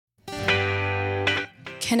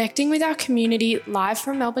Connecting with our community live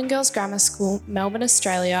from Melbourne Girls Grammar School, Melbourne,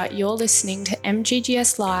 Australia, you're listening to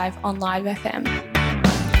MGGS Live on Live FM.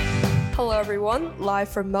 Hello everyone, live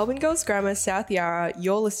from Melbourne Girls Grammar, South Yarra,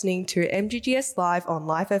 you're listening to MGGS Live on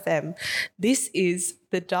Live FM. This is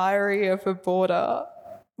the Diary of a Boarder.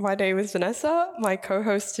 My name is Vanessa, my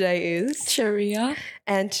co-host today is Sharia.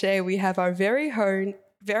 And today we have our very own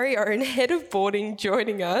head of boarding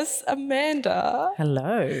joining us, Amanda.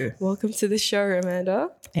 Hello. Welcome to the show,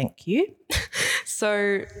 Amanda. Thank you.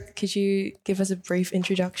 So could you give us a brief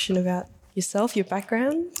introduction about yourself, your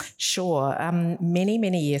background? Sure. Many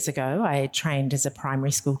years ago, I trained as a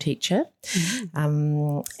primary school teacher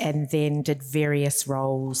and then did various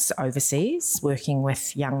roles overseas, working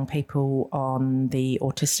with young people on the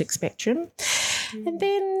autistic spectrum. And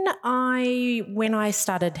then when I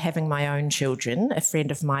started having my own children, a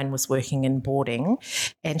friend of mine was working in boarding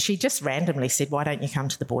and she just randomly said, why don't you come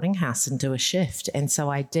to the boarding house and do a shift? And so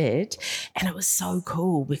I did. And it was so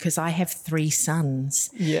cool because I have 3 sons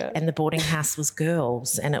and the boarding house was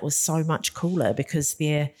girls, and it was so much cooler because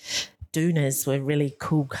their doonas were really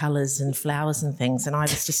cool colours and flowers and things, and I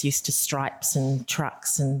was just used to stripes and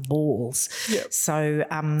trucks and balls. So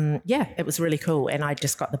it was really cool, and I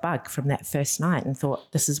just got the bug from that first night and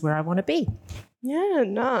thought, this is where I want to be. Yeah,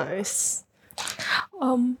 nice.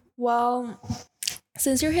 Well,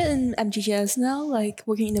 since you're here in MGGS now, like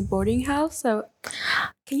working in a boarding house, so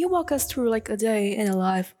can you walk us through like a day in a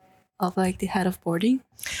life of like the head of boarding?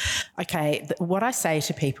 Okay, what I say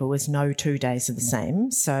to people is no 2 days are the same.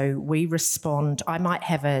 So we respond. I might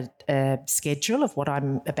have a schedule of what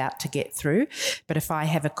I'm about to get through, but if I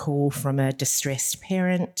have a call from a distressed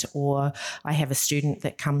parent or I have a student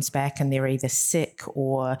that comes back and they're either sick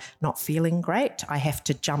or not feeling great, I have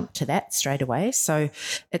to jump to that straight away. So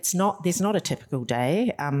there's not a typical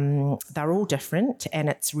day. They're all different, and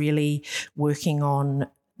it's really working on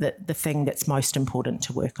the thing that's most important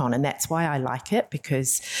to work on. And that's why I like it,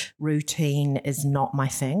 because routine is not my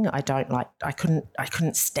thing. I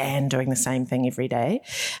couldn't stand doing the same thing every day.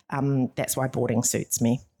 That's why boarding suits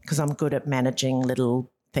me, because I'm good at managing little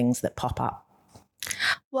things that pop up.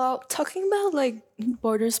 Well, talking about like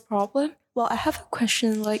boarders problem, well, I have a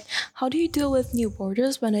question, like how do you deal with new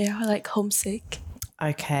boarders when they are like homesick?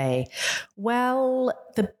 Okay. Well,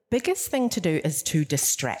 the biggest thing to do is to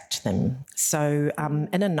distract them. So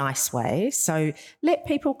in a nice way. So let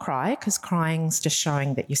people cry, because crying's just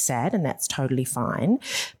showing that you're sad, and that's totally fine.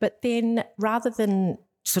 But then rather than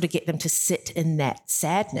sort of get them to sit in that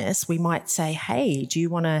sadness, we might say, hey, do you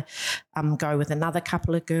want to go with another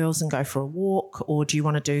couple of girls and go for a walk, or do you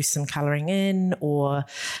want to do some colouring in? Or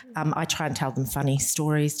I try and tell them funny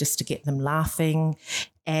stories just to get them laughing.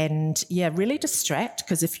 And really distract,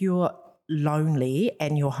 because if you're lonely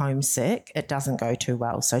and you're homesick, it doesn't go too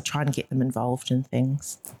well. So try and get them involved in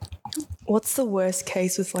things. What's the worst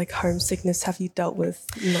case with like homesickness have you dealt with?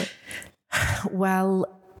 Well,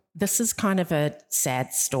 this is kind of a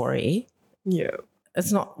sad story. Yeah.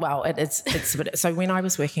 It's not, well, it's so when I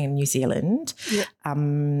was working in New Zealand,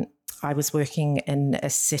 I was working in a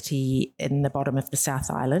city in the bottom of the South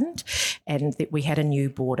Island, and we had a new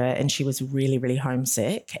boarder, and she was really, really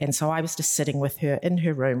homesick. And so I was just sitting with her in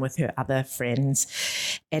her room with her other friends,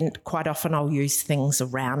 and quite often I'll use things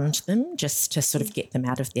around them just to sort of get them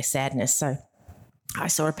out of their sadness. So I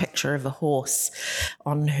saw a picture of a horse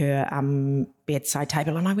on her bedside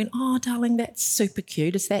table, and I went, oh, darling, that's super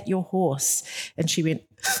cute. Is that your horse? And she went,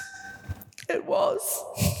 it was.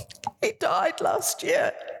 He died last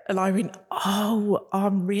year. And I went, oh,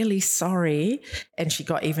 I'm really sorry. And she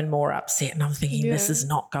got even more upset, and I'm thinking, this is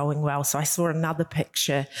not going well. So I saw another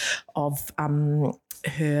picture of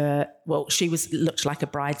her, well, she looked like a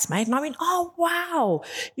bridesmaid, and I went, oh, wow,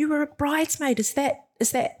 you were a bridesmaid. Is that,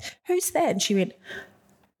 who's that? And she went,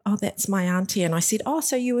 oh, that's my auntie. And I said, oh,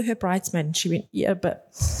 so you were her bridesmaid? And she went, yeah, but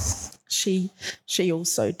she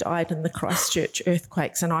also died in the Christchurch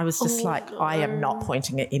earthquakes. And I was just I am not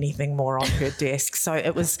pointing at anything more on her desk. So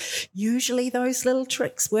it was usually those little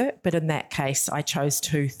tricks work, but in that case I chose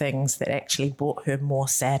 2 things that actually brought her more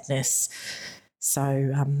sadness.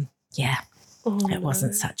 So it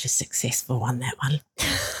wasn't such a successful one, that one.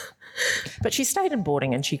 But she stayed in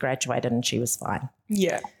boarding and she graduated and she was fine.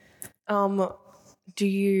 Yeah. Would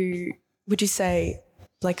you say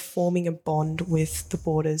like forming a bond with the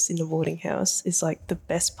boarders in the boarding house is like the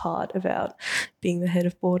best part about being the head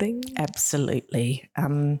of boarding? Absolutely.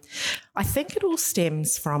 I think it all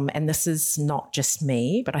stems from, and this is not just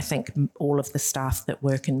me, but I think all of the staff that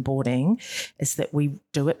work in boarding, is that we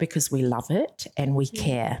do it because we love it and we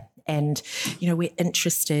care. And, we're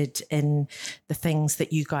interested in the things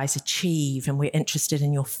that you guys achieve, and we're interested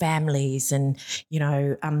in your families. And,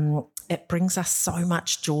 it brings us so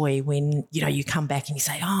much joy when, you come back and you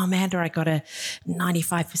say, oh, Amanda, I got a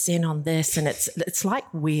 95% on this. And it's like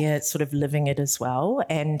we're sort of living it as well.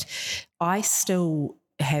 And I still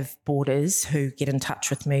have boarders who get in touch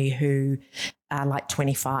with me who are like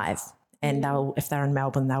 25. And if they're in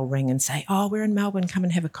Melbourne, they'll ring and say, oh, we're in Melbourne, come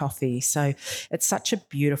and have a coffee. So it's such a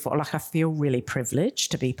beautiful, I feel really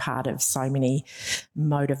privileged to be part of so many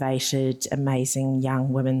motivated, amazing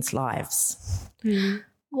young women's lives.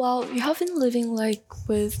 Well, you have been living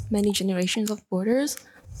with many generations of boarders.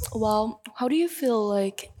 Well, how do you feel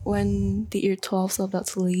when the year 12's about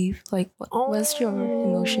to leave? What's your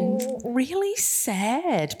emotions? Really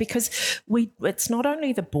sad, because it's not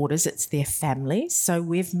only the boarders, it's their families. So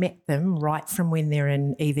we've met them right from when they're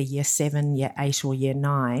in either year 7, year 8 or year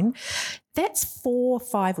 9. That's 4,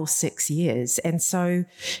 5 or 6 years. And so,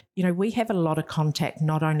 we have a lot of contact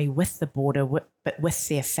not only with the boarder, but with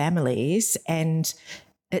their families. And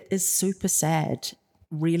it is super sad.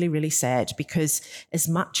 Really, really sad, because as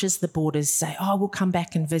much as the boarders say, oh, we'll come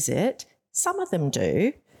back and visit, some of them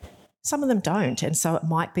do, some of them don't. And so it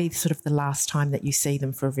might be sort of the last time that you see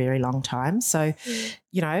them for a very long time. So,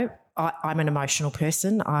 I'm an emotional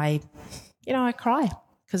person. I cry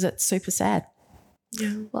because it's super sad.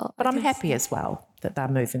 Yeah, well, but I'm happy as well that they're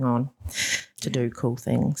moving on to do cool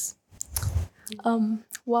things.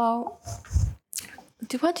 Well,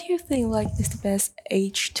 what do you think is the best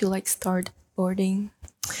age to start boarding?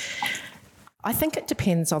 I think it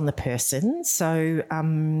depends on the person. So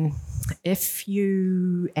if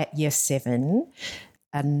you at year 7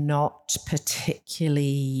 are not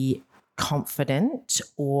particularly confident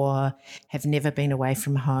or have never been away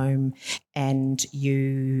from home, and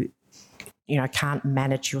you can't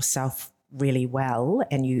manage yourself really well,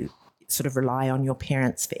 and you sort of rely on your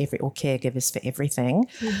parents or caregivers for everything,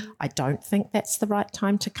 I don't think that's the right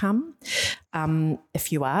time to come.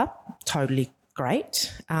 If you are, totally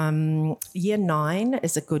great. Year 9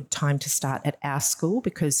 is a good time to start at our school,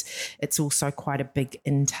 because it's also quite a big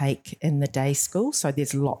intake in the day school. So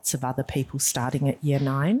there's lots of other people starting at year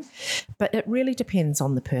 9. But it really depends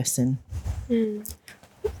on the person.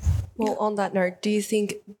 Well, on that note, do you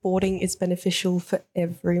think boarding is beneficial for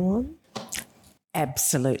everyone?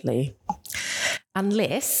 Absolutely.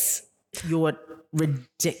 Unless you're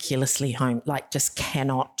ridiculously home, just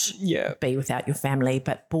cannot be without your family.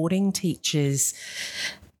 But boarding teaches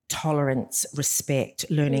tolerance, respect,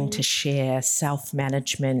 learning to share,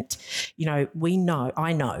 self-management.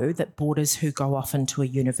 I know that boarders who go off into a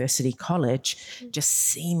university college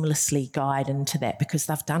just seamlessly guide into that because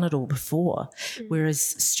they've done it all before. Whereas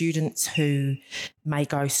students who may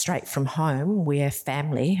go straight from home, where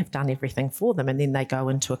family have done everything for them, and then they go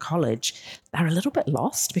into a college, they're a little bit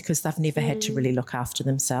lost because they've never had to really look after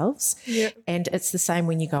themselves. And it's the same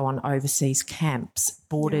when you go on overseas camps.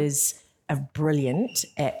 Boarders are brilliant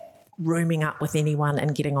at rooming up with anyone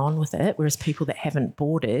and getting on with it, whereas people that haven't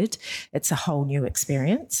boarded, it's a whole new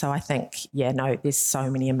experience. So I think, there's so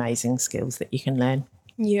many amazing skills that you can learn.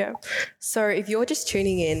 Yeah. So if you're just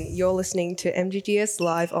tuning in, you're listening to MGGS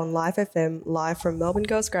Live on Live FM, live from Melbourne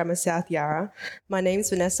Girls Grammar, South Yarra. My name's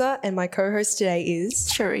Vanessa, and my co-host today is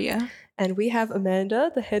Sharia. And we have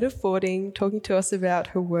Amanda, the head of boarding, talking to us about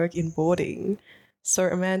her work in boarding. So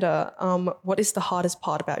Amanda, what is the hardest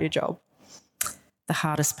part about your job? The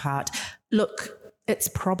hardest part? Look, it's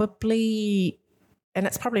probably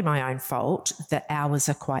my own fault. The hours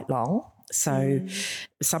are quite long. So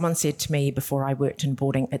someone said to me before I worked in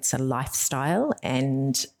boarding, it's a lifestyle,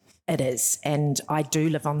 and it is. And I do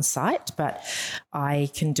live on site, but I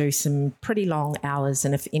can do some pretty long hours.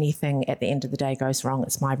 And if anything at the end of the day goes wrong,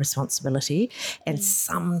 it's my responsibility. And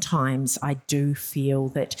sometimes I do feel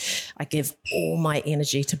that I give all my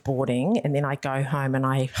energy to boarding, and then I go home and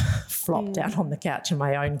I flop down on the couch and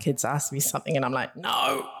my own kids ask me something and I'm like,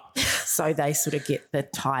 no. So they sort of get the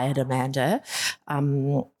tired Amanda.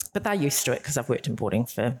 But they're used to it because I've worked in boarding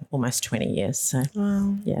for almost 20 years. So,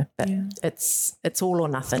 it's all or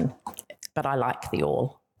nothing, but I like the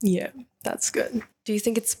all. Yeah, that's good. Do you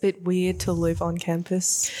think it's a bit weird to live on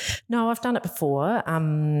campus? No, I've done it before.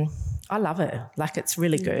 I love it. It's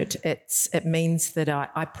really good. It means that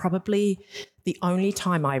I probably, the only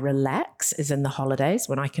time I relax is in the holidays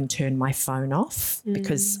when I can turn my phone off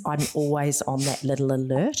because I'm always on that little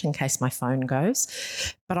alert in case my phone goes.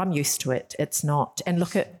 But I'm used to it. It's not, and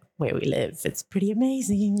look at where we live. It's pretty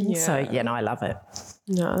amazing. Yeah. So, I love it.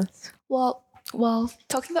 No. Well,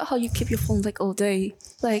 talking about how you keep your phone all day,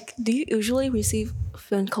 do you usually receive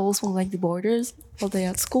phone calls from the boarders while they're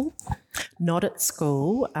at school? Not at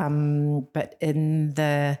school, but in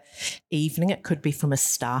the evening it could be from a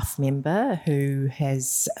staff member who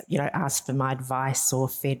has, asked for my advice or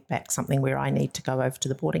fed back something where I need to go over to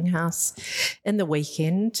the boarding house. In the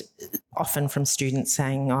weekend, often from students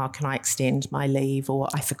saying, oh, can I extend my leave, or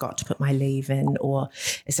I forgot to put my leave in, or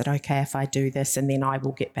is it okay if I do this? And then I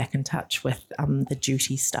will get back in touch with the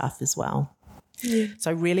duty staff as well. Yeah.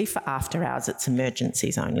 So really for after hours, it's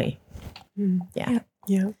emergencies only. Yeah.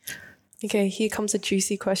 Okay, here comes a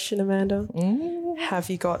juicy question, Amanda. Have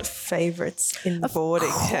you got favourites in the boarding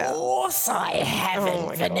house? Of course I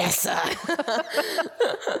haven't, Vanessa.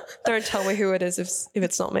 Don't tell me who it is if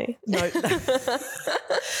it's not me. No.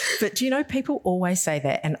 But people always say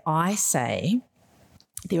that, and I say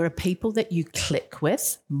there are people that you click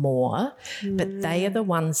with more, but they are the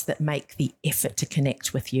ones that make the effort to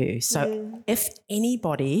connect with you. So if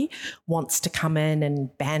anybody wants to come in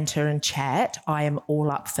and banter and chat, I am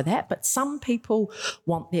all up for that. But some people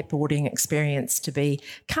want their boarding experience to be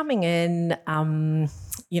coming in,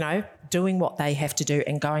 doing what they have to do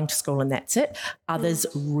and going to school, and that's it. Others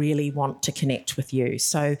really want to connect with you.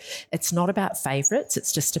 So it's not about favourites.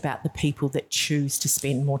 It's just about the people that choose to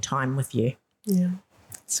spend more time with you. Yeah.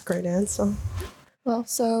 That's a great answer. Well,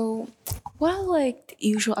 so what are the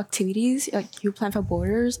usual activities you plan for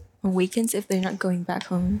boarders on weekends if they're not going back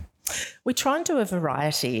home? We try and do a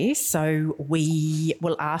variety. So we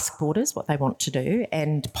will ask boarders what they want to do,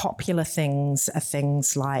 and popular things are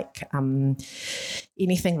things like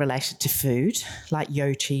anything related to food, like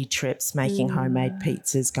yochi trips, making homemade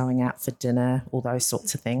pizzas, going out for dinner, all those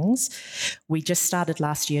sorts of things. We just started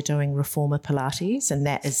last year doing reformer Pilates, and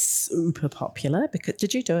that is super popular. Because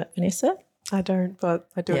did you do it, Vanessa? I don't, but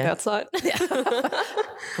I do it outside.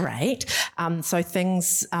 Great. So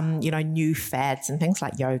things, new fads and things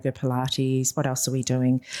like yoga, Pilates. What else are we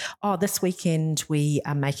doing? Oh, this weekend we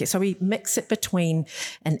make it. So we mix it between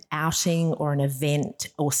an outing or an event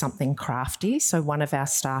or something crafty. So one of our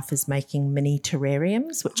staff is making mini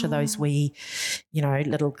terrariums, which are those wee,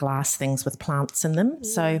 little glass things with plants in them.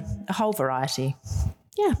 So a whole variety.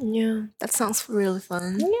 Yeah. Yeah. That sounds really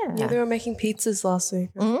fun. Yeah, they were making pizzas last week.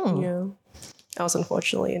 Yeah. I was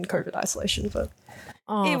unfortunately in COVID isolation, but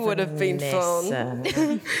it would have been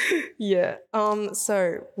fun. Yeah.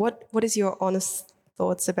 So what is your honest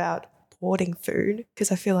thoughts about boarding food? Because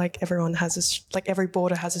I feel like everyone has every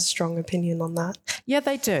boarder has a strong opinion on that. Yeah,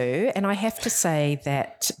 they do. And I have to say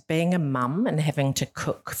that being a mum and having to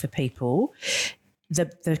cook for people,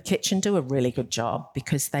 the kitchen do a really good job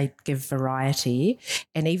because they give variety.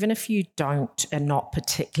 And even if you are not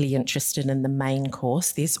particularly interested in the main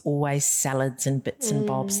course, there's always salads and bits and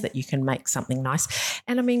bobs that you can make something nice.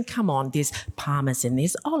 And I mean, come on, there's parmesan,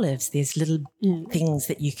 there's olives, there's little things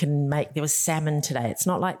that you can make. There was salmon today. It's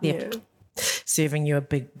not like they're serving you a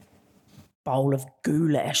big bowl of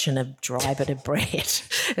goulash and a dry bit of bread.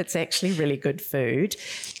 It's actually really good food.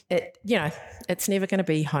 It's never going to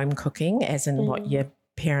be home cooking as in what your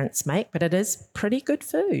parents make, but it is pretty good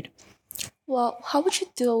food. Well, how would you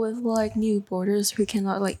deal with new boarders who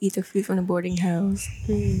cannot eat the food from the boarding house?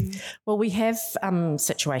 Well, we have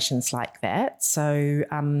situations like that. So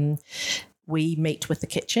we meet with the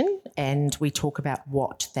kitchen and we talk about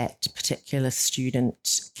what that particular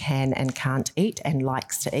student can and can't eat and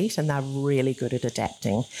likes to eat, and they're really good at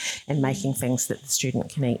adapting and making things that the student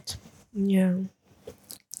can eat. Yeah.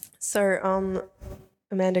 So,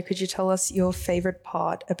 Amanda, could you tell us your favourite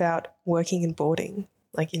part about working in boarding,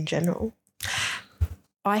 in general?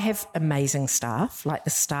 I have amazing staff. The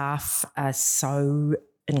staff are so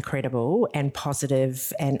incredible and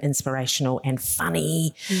positive and inspirational and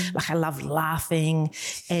funny. I love laughing,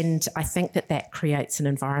 and I think that creates an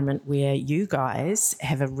environment where you guys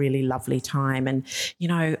have a really lovely time. And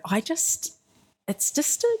it's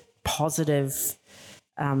just a positive.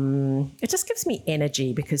 It just gives me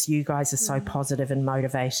energy because you guys are so positive and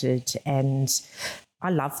motivated, and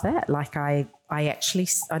I love that.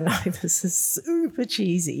 I know this is super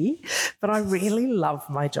cheesy, but I really love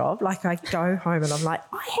my job. I go home and I'm like,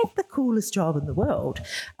 I have the coolest job in the world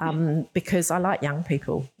because I like young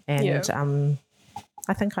people, and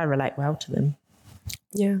I think I relate well to them.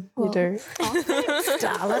 Yeah, you do. Thanks,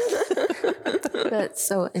 darling. But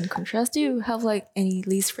so in contrast, do you have any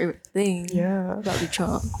least favorite thing about your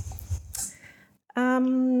job?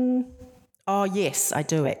 Oh, yes, I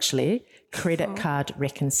do actually. Credit card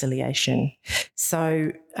reconciliation.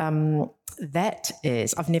 So that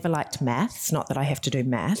is, I've never liked maths, not that I have to do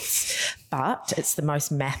maths, but it's the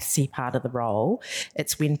most mathsy part of the role.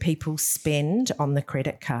 It's when people spend on the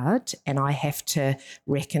credit card and I have to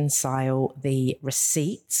reconcile the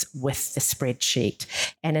receipts with the spreadsheet.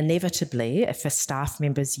 And inevitably, if a staff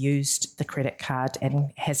member's used the credit card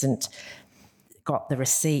and hasn't got the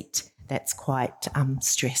receipt, that's quite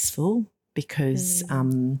stressful because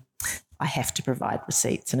I have to provide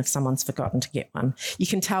receipts. And if someone's forgotten to get one, you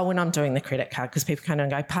can tell when I'm doing the credit card because people kind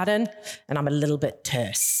of go, pardon? And I'm a little bit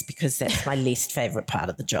terse because that's my least favourite part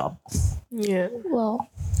of the job. Yeah. Well,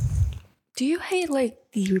 do you hate like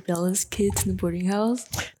the rebellious kids in the boarding house?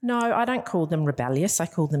 No, I don't call them rebellious. I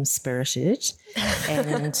call them spirited.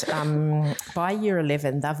 And by year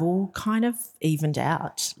 11, they've all kind of evened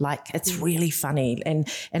out. Like, it's really funny. And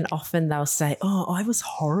often they'll say, oh, I was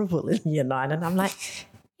horrible in year 9. And I'm like,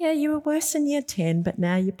 yeah, you were worse in year 10, but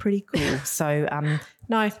now you're pretty cool. So,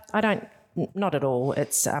 no, I don't, not at all.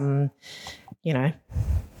 It's,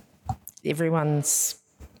 everyone's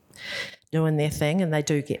doing their thing and they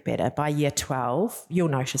do get better. By year 12, you'll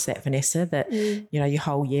notice that, Vanessa, that, your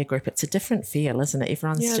whole year group, it's a different feel, isn't it?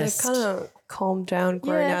 Everyone's just... kind of calmed down,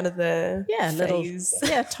 grown out of their phase.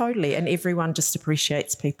 Yeah, totally. And everyone just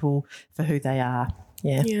appreciates people for who they are.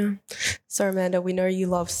 Yeah. So, Amanda, we know you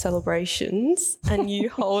love celebrations and you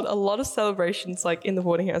hold a lot of celebrations like in the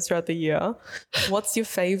boarding house throughout the year. What's your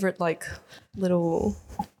favourite like little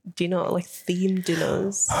dinner, like themed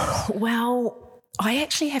dinners? Well, I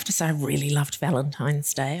actually have to say I really loved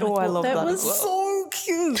Valentine's Day. I love that was as well. so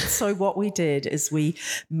cute. So what we did is we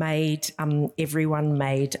made, everyone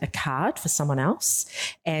made a card for someone else,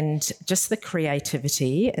 and just the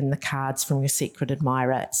creativity and the cards from your secret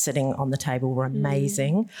admirer sitting on the table were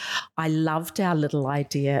amazing. I loved our little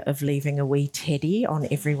idea of leaving a wee teddy on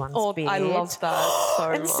everyone's bed. I love that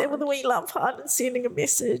so and much. with a wee love heart and sending a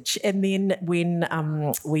message. And then when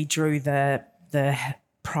we drew the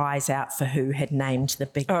prize out for who had named the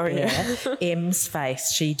big bear, Em's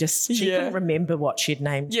face, she couldn't remember what she'd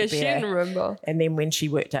named the bear. She didn't remember. And then when she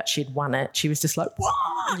worked out she'd won it, she was just like,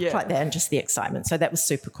 what? Like that, and just the excitement. So that was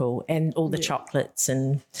super cool. And all the chocolates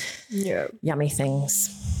and yummy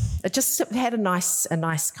things. It just had a nice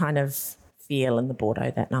kind of feel in the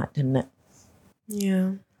Bordeaux that night, didn't it?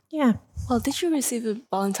 Yeah. Yeah. Well, did you receive a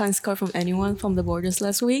Valentine's card from anyone from the borders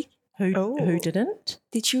last week? Who didn't?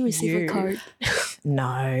 Did you receive a card?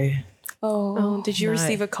 No. Did you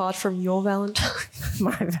receive a card from your Valentine?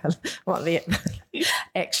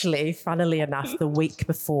 Actually, funnily enough, the week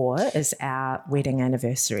before is our wedding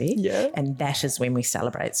anniversary. Yeah. And that is when we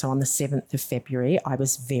celebrate. So on the 7th of February, I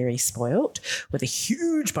was very spoilt with a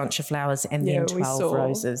huge bunch of flowers and then 12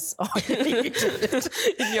 roses. Oh, yeah, you did.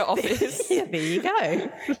 In your office. Yeah, there you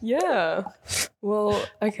go. Yeah. Well,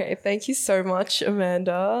 okay. Thank you so much,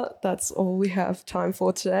 Amanda. That's all we have time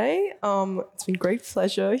for today. It's been great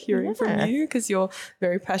pleasure hearing from you because you're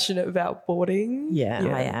very passionate about boarding. Yeah,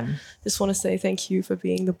 I am. Just want to say thank you for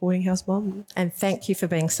being the boarding house mum. And thank you for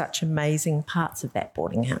being such amazing parts of that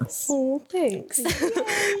boarding house. Oh, thanks.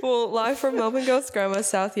 Well, live from Melbourne Girls Grammar,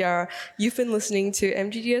 South Yarra, you've been listening to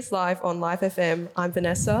MGGS Live on Live FM. I'm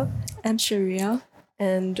Vanessa. I'm Sharia.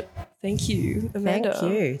 And thank you, Amanda.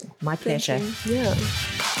 Thank you. My pleasure. Yeah.